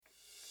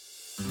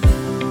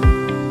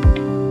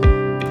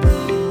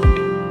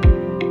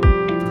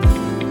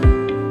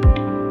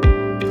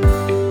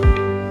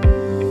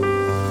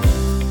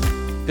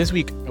This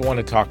week, I want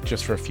to talk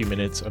just for a few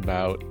minutes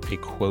about a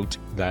quote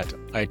that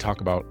I talk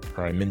about,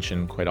 or I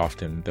mention quite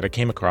often, that I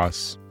came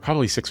across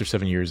probably 6 or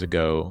 7 years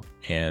ago.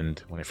 And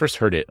when I first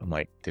heard it, I'm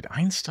like, did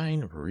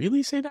Einstein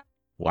really say that?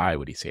 Why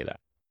would he say that?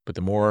 But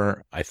the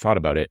more I thought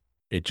about it,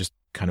 it just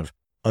kind of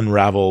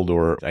unraveled,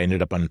 or I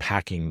ended up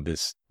unpacking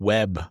this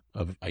web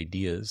of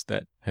ideas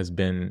that has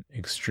been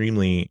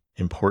extremely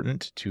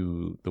important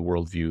to the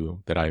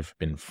worldview that I've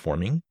been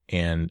forming.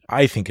 And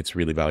I think it's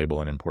really valuable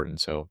and important.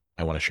 So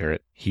I want to share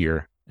it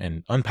here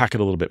and unpack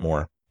it a little bit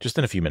more just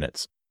in a few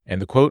minutes.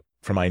 And the quote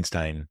from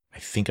Einstein, I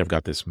think I've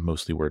got this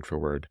mostly word for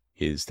word,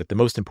 is that the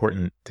most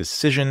important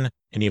decision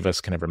any of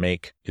us can ever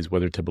make is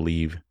whether to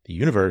believe the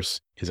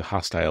universe is a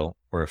hostile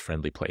or a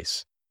friendly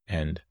place.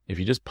 And if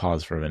you just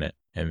pause for a minute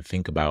and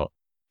think about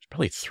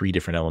probably 3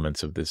 different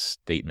elements of this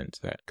statement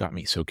that got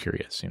me so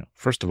curious.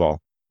 First of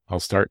all, I'll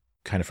start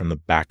kind of from the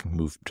back and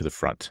move to the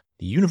front.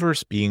 The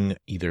universe being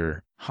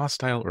either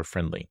hostile or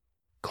friendly.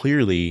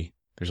 Clearly,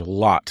 there's a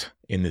lot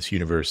in this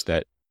universe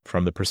that,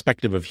 from the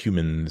perspective of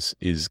humans,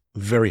 is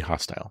very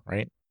hostile,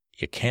 right?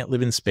 You can't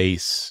live in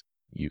space.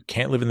 You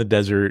can't live in the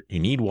desert.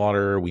 You need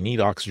water. We need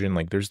oxygen.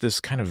 There's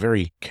this kind of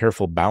very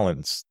careful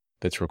balance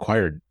that's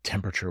required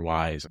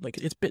temperature-wise.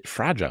 It's a bit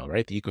fragile,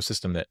 right? The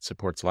ecosystem that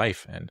supports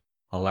life and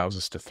allows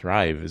us to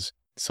thrive is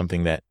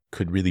something that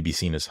could really be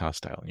seen as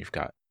hostile. And you've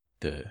got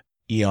the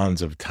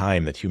eons of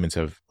time that humans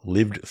have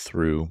lived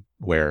through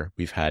where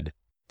we've had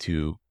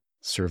to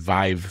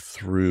survive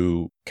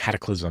through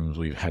cataclysms.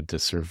 We've had to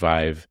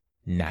survive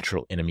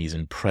natural enemies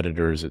and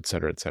predators, et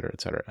cetera, et cetera, et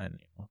cetera. And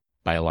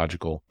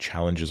biological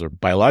challenges or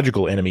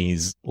biological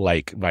enemies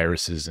like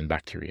viruses and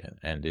bacteria.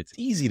 And it's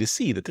easy to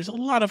see that there's a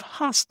lot of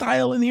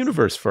hostile in the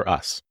universe for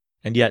us.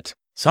 And yet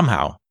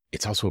somehow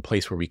it's also a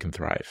place where we can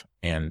thrive.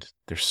 And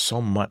there's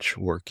so much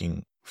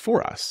working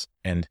for us.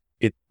 And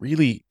it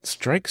really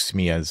strikes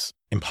me as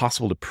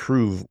impossible to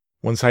prove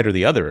one side or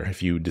the other.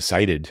 If you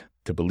decided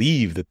to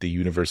believe that the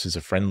universe is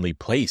a friendly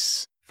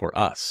place for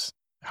us,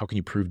 how can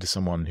you prove to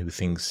someone who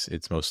thinks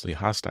it's mostly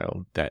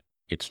hostile that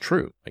it's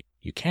true?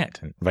 You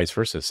can't, and vice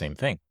versa, same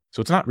thing.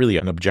 So it's not really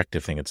an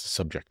objective thing, it's a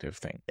subjective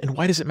thing. And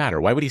why does it matter?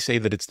 Why would he say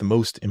that it's the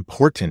most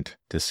important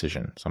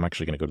decision? So I'm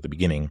actually going to go to the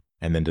beginning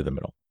and then to the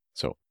middle.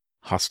 So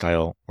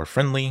hostile or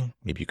friendly.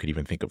 Maybe you could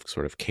even think of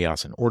sort of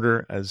chaos and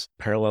order as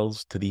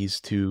parallels to these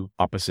 2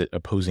 opposite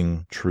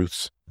opposing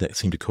truths that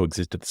seem to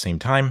coexist at the same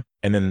time.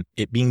 And then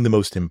it being the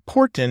most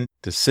important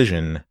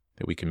decision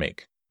that we can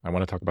make. I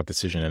want to talk about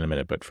decision in a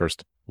minute, but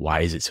first,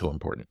 why is it so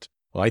important?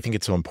 Well, I think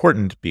it's so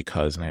important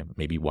because, and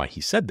maybe why he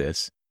said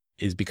this,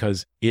 is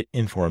because it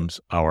informs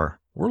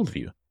our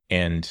worldview.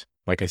 And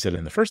like I said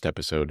in the first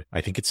episode, I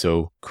think it's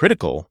so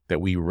critical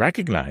that we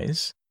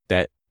recognize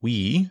that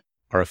we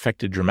are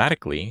affected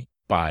dramatically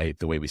by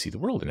the way we see the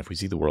world. And if we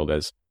see the world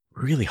as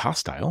really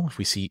hostile, if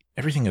we see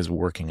everything as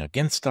working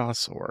against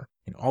us or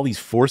all these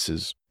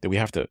forces that we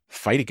have to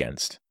fight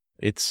against,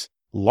 it's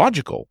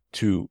logical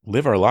to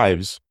live our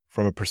lives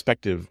from a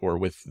perspective or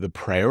with the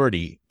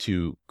priority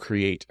to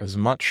create as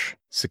much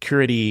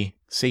security,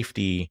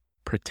 safety,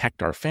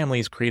 protect our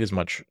families, create as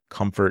much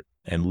comfort,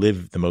 and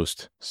live the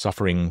most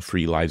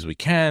suffering-free lives we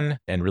can,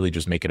 and really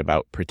just make it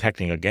about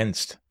protecting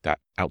against that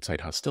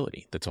outside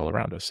hostility that's all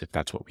around us, if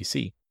that's what we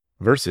see.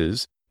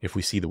 Versus if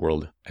we see the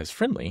world as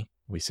friendly,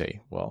 we say,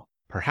 well,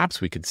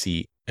 perhaps we could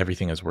see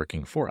everything as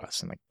working for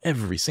us, and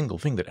every single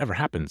thing that ever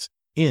happens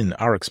in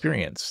our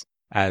experience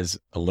as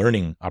a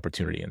learning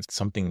opportunity and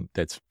something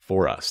that's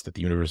for us, that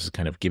the universe is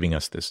kind of giving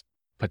us this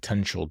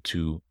potential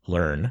to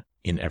learn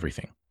in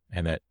everything.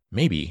 And that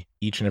maybe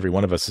each and every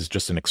one of us is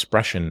just an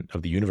expression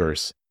of the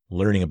universe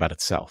learning about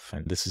itself.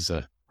 And this is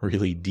a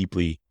really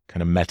deeply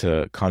kind of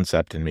meta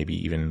concept, and maybe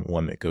even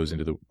one that goes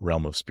into the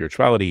realm of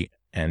spirituality.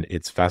 And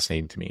it's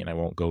fascinating to me. And I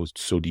won't go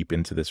so deep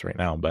into this right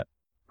now, but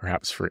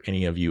perhaps for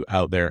any of you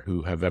out there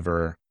who have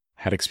ever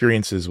had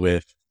experiences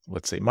with,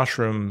 let's say,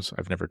 mushrooms.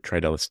 I've never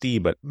tried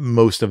LSD, but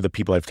most of the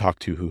people I've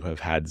talked to who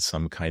have had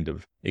some kind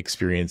of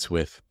experience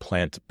with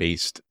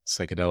plant-based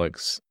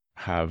psychedelics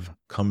have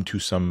come to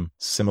some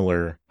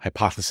similar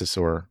hypothesis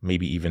or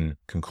maybe even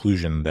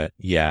conclusion that,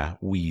 yeah,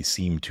 we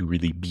seem to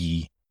really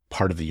be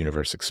part of the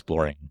universe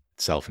exploring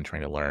itself and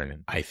trying to learn.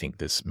 And I think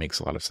this makes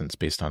a lot of sense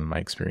based on my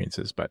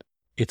experiences, but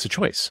it's a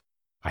choice,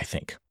 I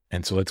think.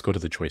 And so let's go to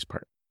the choice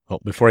part.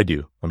 Well, before I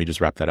do, let me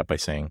just wrap that up by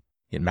saying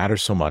it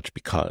matters so much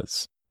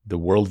because the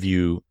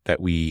worldview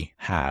that we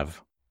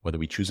have, whether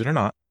we choose it or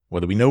not,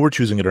 whether we know we're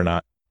choosing it or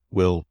not,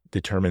 will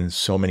determine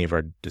so many of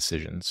our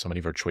decisions, so many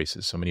of our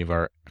choices, so many of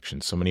our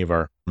actions, so many of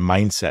our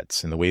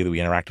mindsets and the way that we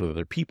interact with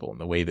other people and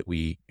the way that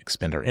we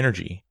expend our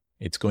energy.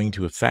 It's going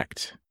to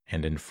affect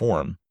and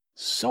inform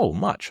so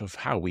much of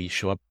how we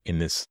show up in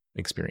this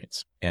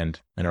experience and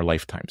in our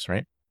lifetimes,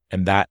 right?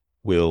 And that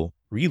will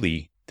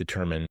really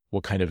determine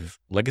what kind of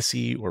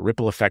legacy or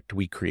ripple effect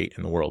we create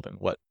in the world and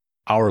what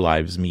our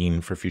lives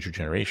mean for future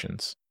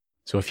generations.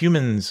 So if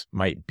humans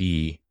might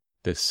be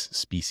this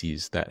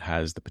species that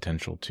has the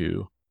potential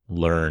to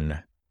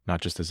learn,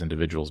 not just as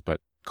individuals, but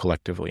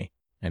collectively,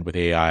 and with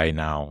AI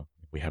now,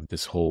 we have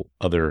this whole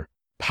other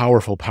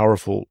powerful,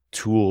 powerful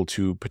tool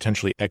to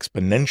potentially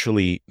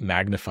exponentially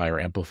magnify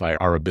or amplify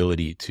our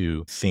ability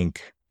to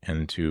think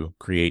and to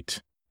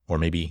create, or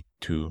maybe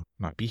to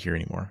not be here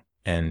anymore.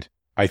 And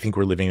I think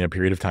we're living in a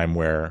period of time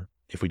where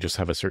if we just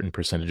have a certain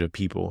percentage of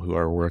people who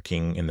are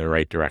working in the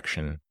right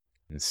direction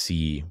and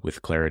see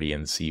with clarity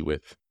and see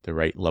with the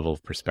right level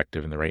of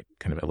perspective and the right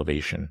kind of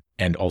elevation,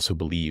 and also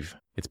believe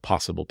it's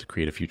possible to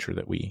create a future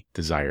that we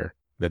desire,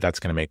 that's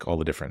going to make all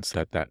the difference.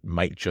 That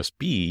might just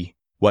be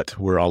what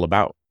we're all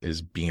about,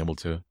 is being able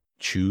to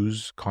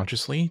choose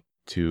consciously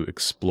to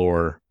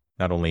explore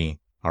not only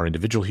our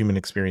individual human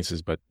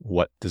experiences, but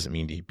what does it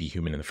mean to be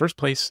human in the first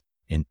place?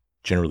 And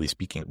generally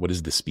speaking, what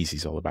is the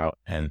species all about?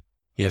 And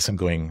yes, I'm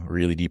going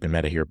really deep in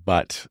meta here,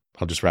 but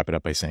I'll just wrap it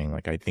up by saying,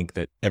 I think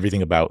that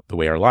everything about the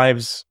way our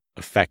lives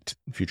affect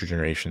future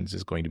generations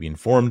is going to be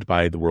informed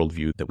by the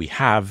worldview that we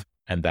have,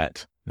 and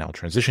that now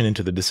transition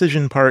into the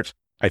decision part.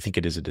 I think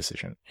it is a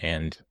decision.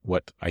 And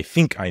what I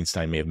think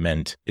Einstein may have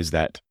meant is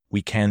that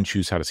we can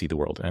choose how to see the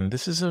world. And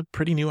this is a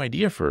pretty new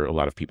idea for a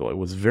lot of people. It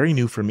was very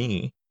new for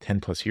me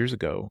 10 plus years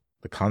ago.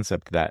 The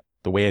concept that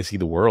the way I see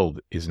the world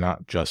is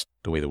not just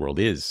the way the world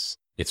is,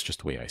 it's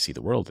just the way I see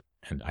the world.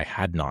 And I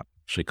had not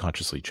actually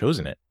consciously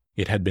chosen it.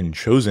 It had been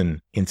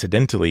chosen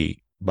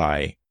incidentally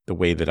by the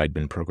way that I'd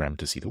been programmed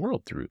to see the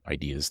world, through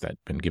ideas that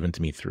had been given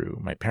to me through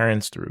my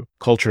parents, through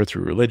culture,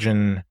 through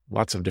religion,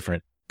 lots of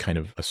different kind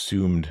of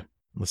assumed,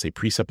 let's say,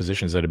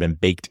 presuppositions that have been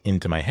baked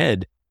into my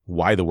head,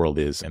 why the world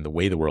is and the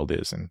way the world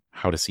is and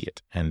how to see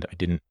it. And I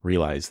didn't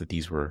realize that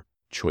these were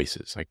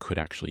choices. I could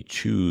actually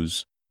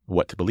choose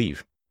what to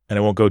believe. And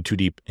I won't go too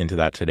deep into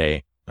that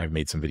today. I've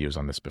made some videos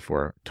on this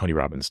before. Tony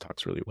Robbins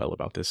talks really well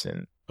about this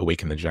in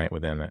Awaken the Giant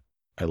Within.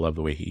 I love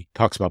the way he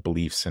talks about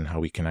beliefs and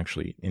how we can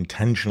actually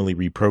intentionally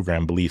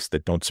reprogram beliefs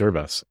that don't serve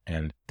us.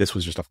 And this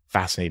was just a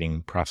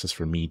fascinating process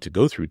for me to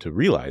go through, to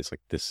realize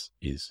this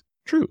is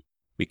true.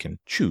 We can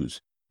choose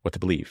what to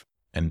believe.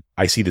 And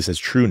I see this as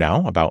true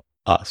now about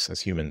us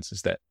as humans,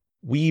 is that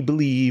we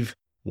believe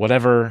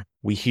whatever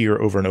we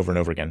hear over and over and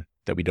over again,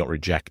 that we don't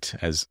reject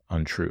as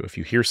untrue. If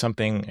you hear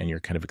something and you're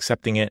kind of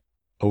accepting it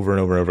over and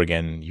over and over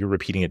again, you're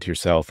repeating it to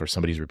yourself or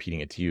somebody's repeating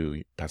it to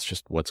you. That's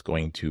just what's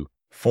going to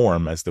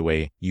form as the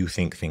way you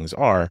think things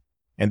are.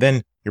 And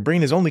then your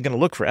brain is only going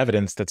to look for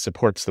evidence that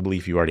supports the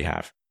belief you already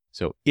have.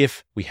 So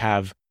if we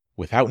have,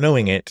 without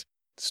knowing it,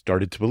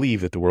 started to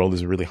believe that the world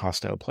is a really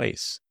hostile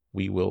place,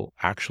 we will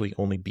actually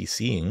only be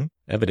seeing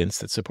evidence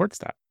that supports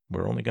that.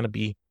 We're only going to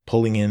be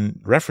pulling in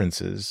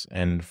references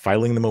and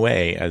filing them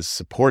away as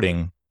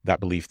supporting that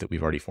belief that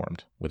we've already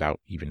formed without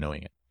even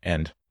knowing it.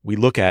 And we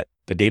look at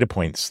the data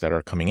points that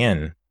are coming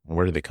in, and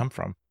where do they come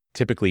from?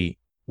 Typically,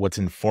 what's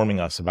informing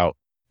us about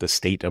the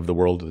state of the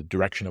world, the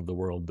direction of the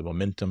world, the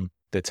momentum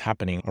that's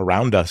happening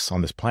around us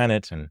on this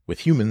planet and with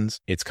humans,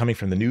 it's coming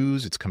from the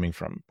news, it's coming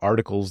from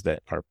articles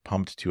that are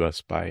pumped to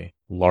us by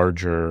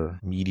larger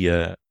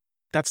media.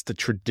 That's the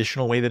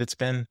traditional way that it's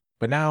been.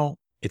 But now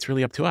it's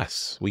really up to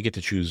us. We get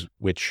to choose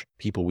which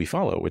people we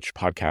follow, which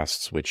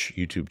podcasts, which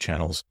YouTube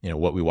channels,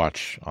 what we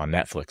watch on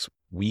Netflix.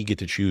 We get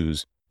to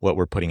choose what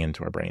we're putting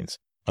into our brains,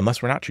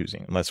 unless we're not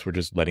choosing, unless we're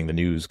just letting the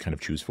news kind of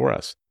choose for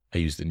us. I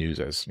use the news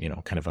as,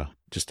 kind of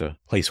just a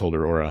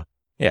placeholder or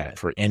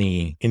for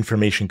any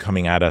information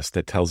coming at us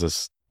that tells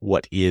us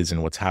what is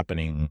and what's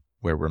happening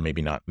where we're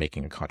maybe not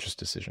making a conscious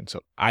decision. So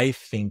I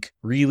think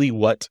really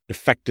what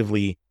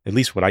effectively, at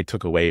least what I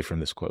took away from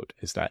this quote,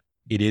 is that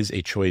it is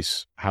a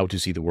choice how to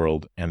see the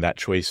world. And that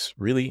choice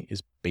really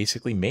is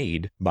basically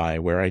made by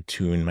where I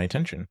tune my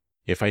attention.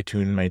 If I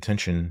tune my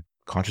attention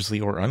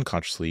consciously or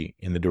unconsciously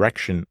in the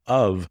direction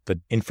of the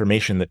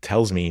information that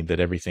tells me that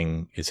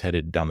everything is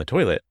headed down the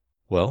toilet,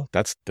 well,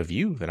 that's the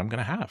view that I'm going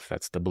to have.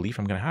 That's the belief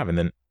I'm going to have. And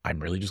then I'm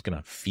really just going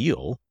to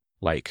feel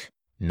like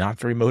not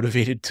very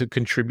motivated to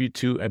contribute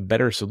to a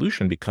better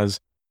solution, because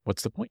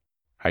what's the point?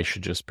 I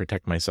should just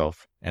protect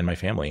myself and my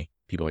family,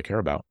 people I care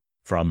about,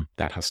 from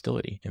that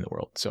hostility in the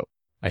world. So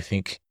I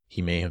think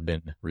he may have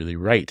been really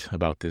right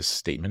about this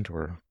statement,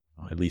 or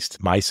at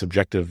least my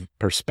subjective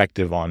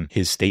perspective on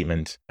his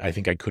statement. I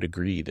think I could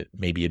agree that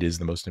maybe it is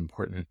the most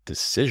important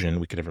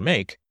decision we could ever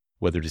make,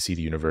 whether to see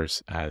the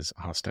universe as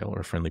a hostile or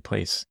a friendly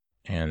place.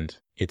 And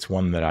it's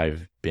one that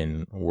I've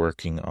been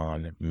working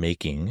on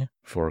making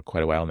for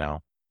quite a while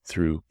now,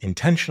 through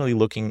intentionally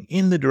looking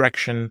in the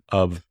direction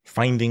of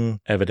finding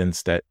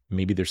evidence that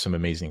maybe there's some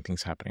amazing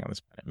things happening on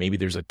this planet. Maybe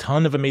there's a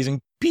ton of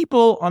amazing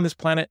people on this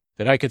planet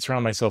that I could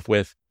surround myself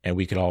with, and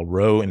we could all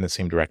row in the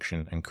same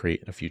direction and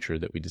create a future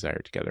that we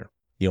desire together.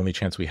 The only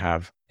chance we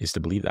have is to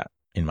believe that,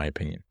 in my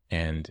opinion.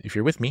 And if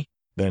you're with me,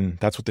 then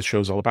that's what the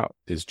show's all about,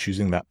 is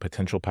choosing that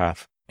potential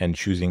path and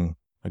choosing,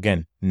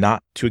 again,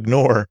 not to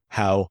ignore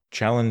how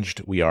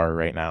challenged we are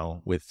right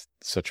now with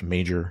such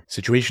major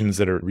situations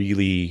that are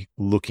really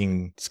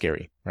looking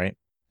scary, right?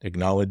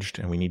 Acknowledged,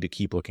 and we need to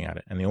keep looking at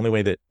it. And the only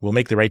way that we'll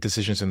make the right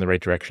decisions in the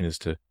right direction is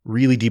to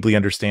really deeply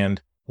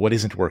understand what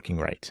isn't working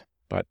right.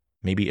 But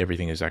maybe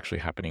everything is actually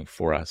happening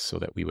for us so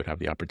that we would have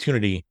the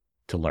opportunity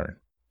to learn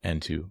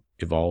and to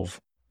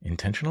evolve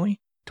intentionally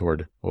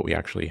toward what we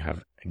actually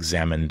have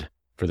examined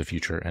for the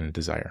future and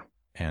desire.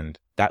 And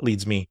that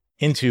leads me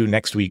into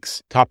next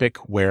week's topic,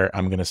 where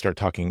I'm going to start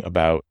talking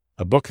about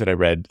a book that I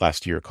read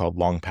last year called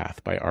Long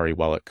Path by Ari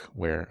Wallach,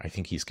 where I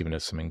think he's given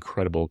us some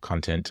incredible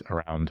content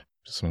around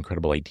some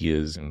incredible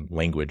ideas and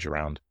language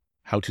around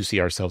how to see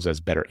ourselves as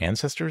better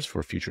ancestors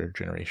for future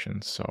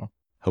generations. So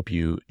hope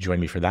you join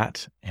me for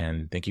that.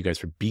 And thank you guys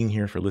for being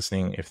here, for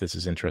listening. If this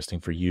is interesting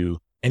for you,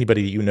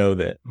 anybody that you know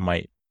that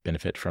might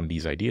benefit from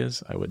these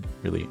ideas, I would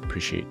really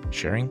appreciate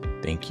sharing.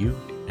 Thank you,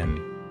 and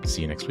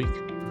see you next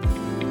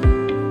week.